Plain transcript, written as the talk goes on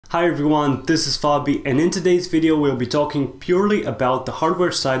Hi everyone, this is Fabi, and in today's video we'll be talking purely about the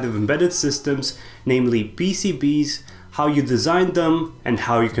hardware side of embedded systems, namely PCBs, how you design them, and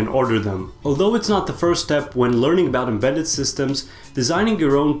how you can order them. Although it's not the first step when learning about embedded systems, designing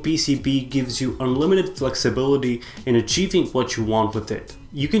your own PCB gives you unlimited flexibility in achieving what you want with it.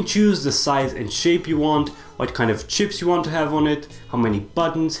 You can choose the size and shape you want, what kind of chips you want to have on it, how many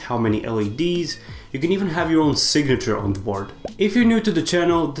buttons, how many LEDs. You can even have your own signature on the board. If you're new to the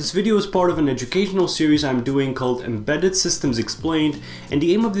channel, this video is part of an educational series I'm doing called Embedded Systems Explained, and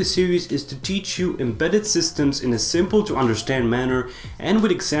the aim of this series is to teach you embedded systems in a simple to understand manner and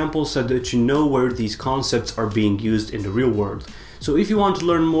with examples so that you know where these concepts are being used in the real world. So if you want to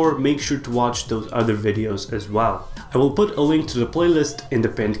learn more, make sure to watch those other videos as well. I will put a link to the playlist in the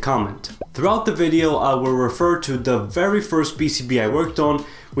pinned comment. Throughout the video, I will refer to the very first PCB I worked on,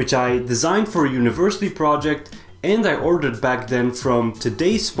 which I designed for a university project and I ordered back then from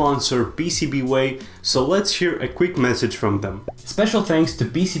today's sponsor PCBWay, so let's hear a quick message from them. Special thanks to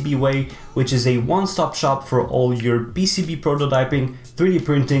PCBWay, which is a one-stop shop for all your PCB prototyping, 3D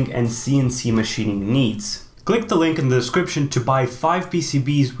printing and CNC machining needs. Click the link in the description to buy 5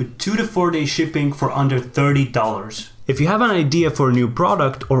 PCBs with 2 to 4 day shipping for under $30. If you have an idea for a new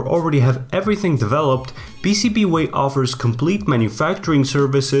product or already have everything developed, PCBWay offers complete manufacturing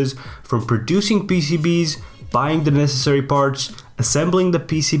services from producing PCBs, buying the necessary parts, assembling the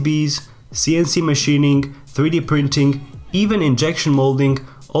PCBs, CNC machining, 3D printing, even injection molding,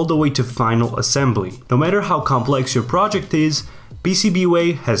 all the way to final assembly. No matter how complex your project is,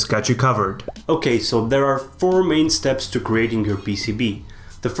 PCBWay has got you covered. Okay, so there are 4 main steps to creating your PCB.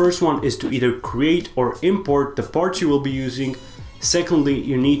 The first one is to either create or import the parts you will be using. Secondly,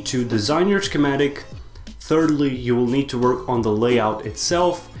 you need to design your schematic. Thirdly, you will need to work on the layout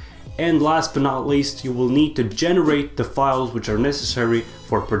itself. And last but not least, you will need to generate the files which are necessary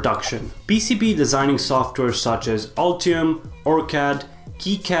for production. PCB designing software such as Altium, OrCAD,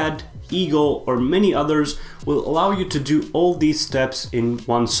 KiCad, Eagle or many others will allow you to do all these steps in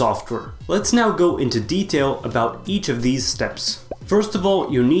one software. Let's now go into detail about each of these steps. First of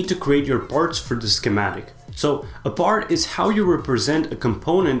all, you need to create your parts for the schematic. So a part is how you represent a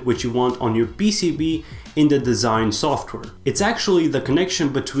component which you want on your PCB in the design software. It's actually the connection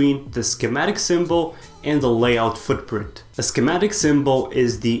between the schematic symbol and the layout footprint. A schematic symbol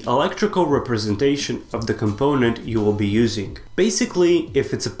is the electrical representation of the component you will be using. Basically,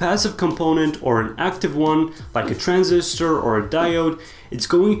 if it's a passive component or an active one, like a transistor or a diode, it's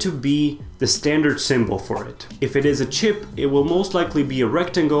going to be the standard symbol for it. If it is a chip, it will most likely be a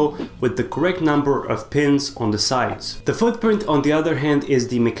rectangle with the correct number of pins on the sides. The footprint, on the other hand, is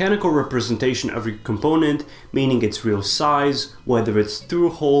the mechanical representation of your component, meaning its real size, whether it's through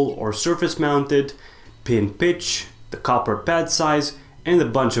hole or surface mounted, pin pitch, the copper pad size, and a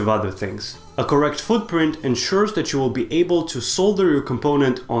bunch of other things. A correct footprint ensures that you will be able to solder your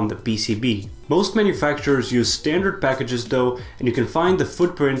component on the PCB. Most manufacturers use standard packages though, and you can find the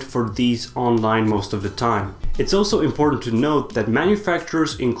footprint for these online most of the time. It's also important to note that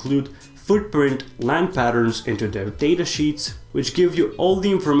manufacturers include footprint land patterns into their datasheets, which give you all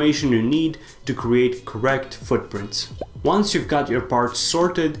the information you need to create correct footprints. Once you've got your parts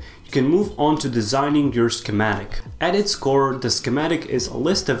sorted, you can move on to designing your schematic. At its core, the schematic is a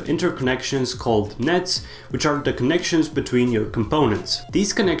list of interconnections called nets, which are the connections between your components.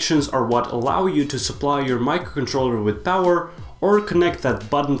 These connections are what allow you to supply your microcontroller with power or connect that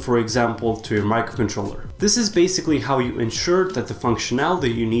button, for example, to your microcontroller. This is basically how you ensure that the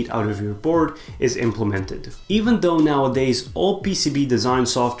functionality you need out of your board is implemented. Even though nowadays all PCB design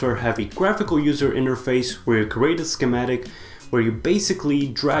software have a graphical user interface where you create a schematic, where you basically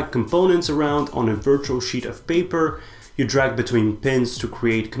drag components around on a virtual sheet of paper, you drag between pins to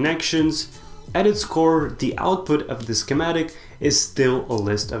create connections. At its core, the output of the schematic is still a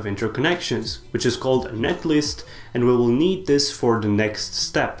list of interconnections, which is called a netlist, and we will need this for the next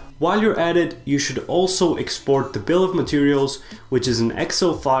step. While you're at it, you should also export the bill of materials, which is an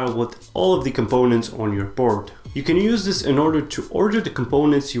Excel file with all of the components on your board. You can use this in order to order the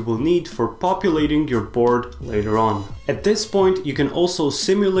components you will need for populating your board later on. At this point, you can also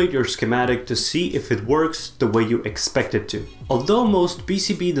simulate your schematic to see if it works the way you expect it to. Although most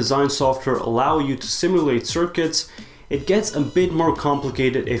PCB design software allow you to simulate circuits, it gets a bit more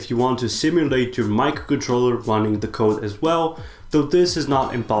complicated if you want to simulate your microcontroller running the code as well, though this is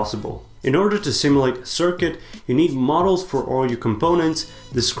not impossible. In order to simulate a circuit, you need models for all your components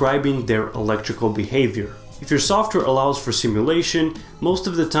describing their electrical behavior. If your software allows for simulation, most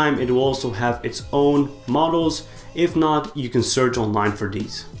of the time it will also have its own models. If not, you can search online for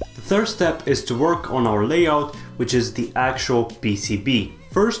these. The third step is to work on our layout, which is the actual PCB.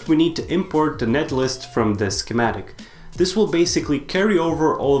 First, we need to import the netlist from the schematic. This will basically carry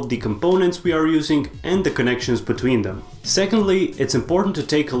over all of the components we are using and the connections between them. Secondly, it's important to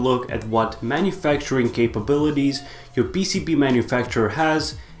take a look at what manufacturing capabilities your PCB manufacturer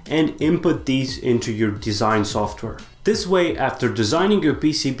has and input these into your design software. This way, after designing your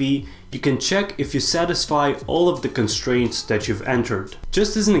PCB, you can check if you satisfy all of the constraints that you've entered.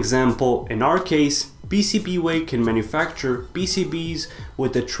 Just as an example, in our case, PCBWay can manufacture PCBs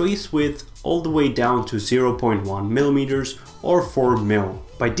with a trace width all the way down to 0.1 millimeters or 4 mil.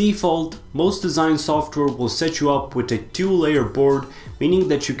 By default, most design software will set you up with a 2-layer board, meaning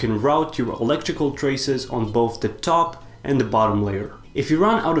that you can route your electrical traces on both the top and the bottom layer. If you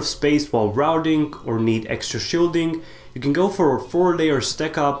run out of space while routing or need extra shielding, you can go for a 4-layer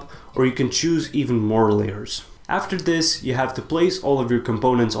stack up, or you can choose even more layers. After this, you have to place all of your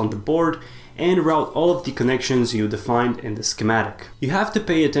components on the board and route all of the connections you defined in the schematic. You have to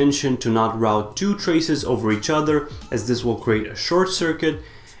pay attention to not route 2 traces over each other, as this will create a short circuit,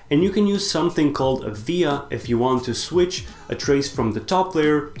 and you can use something called a via if you want to switch a trace from the top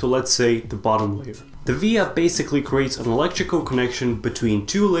layer to, let's say, the bottom layer. The via basically creates an electrical connection between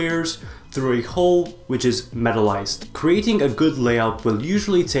 2 layers through a hole which is metallized. Creating a good layout will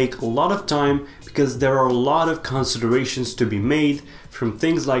usually take a lot of time because there are a lot of considerations to be made, from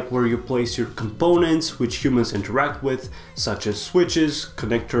things like where you place your components which humans interact with, such as switches,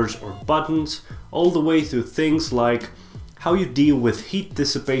 connectors or buttons, all the way through things like how you deal with heat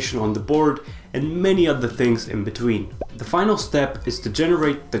dissipation on the board and many other things in between. The final step is to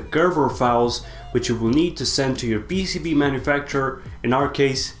generate the Gerber files, which you will need to send to your PCB manufacturer, in our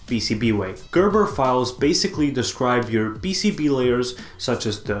case PCBWay. Gerber files basically describe your PCB layers, such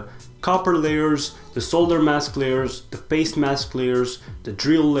as the copper layers, the solder mask layers, the paste mask layers, the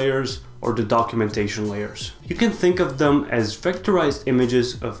drill layers, or the documentation layers. You can think of them as vectorized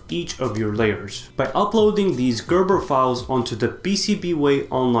images of each of your layers. By uploading these Gerber files onto the PCBWay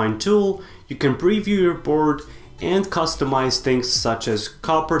online tool, you can preview your board and customize things such as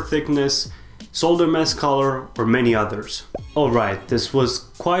copper thickness, solder mask color, or many others. Alright, this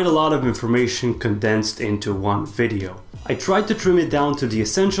was quite a lot of information condensed into one video. I tried to trim it down to the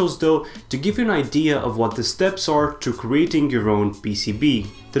essentials though, to give you an idea of what the steps are to creating your own PCB.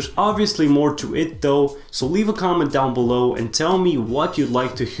 There's obviously more to it though, so leave a comment down below and tell me what you'd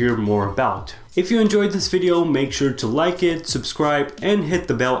like to hear more about. If you enjoyed this video, make sure to like it, subscribe, and hit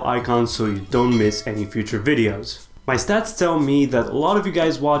the bell icon so you don't miss any future videos. My stats tell me that a lot of you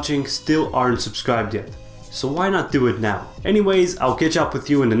guys watching still aren't subscribed yet, so why not do it now? Anyways, I'll catch up with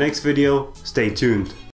you in the next video. Stay tuned.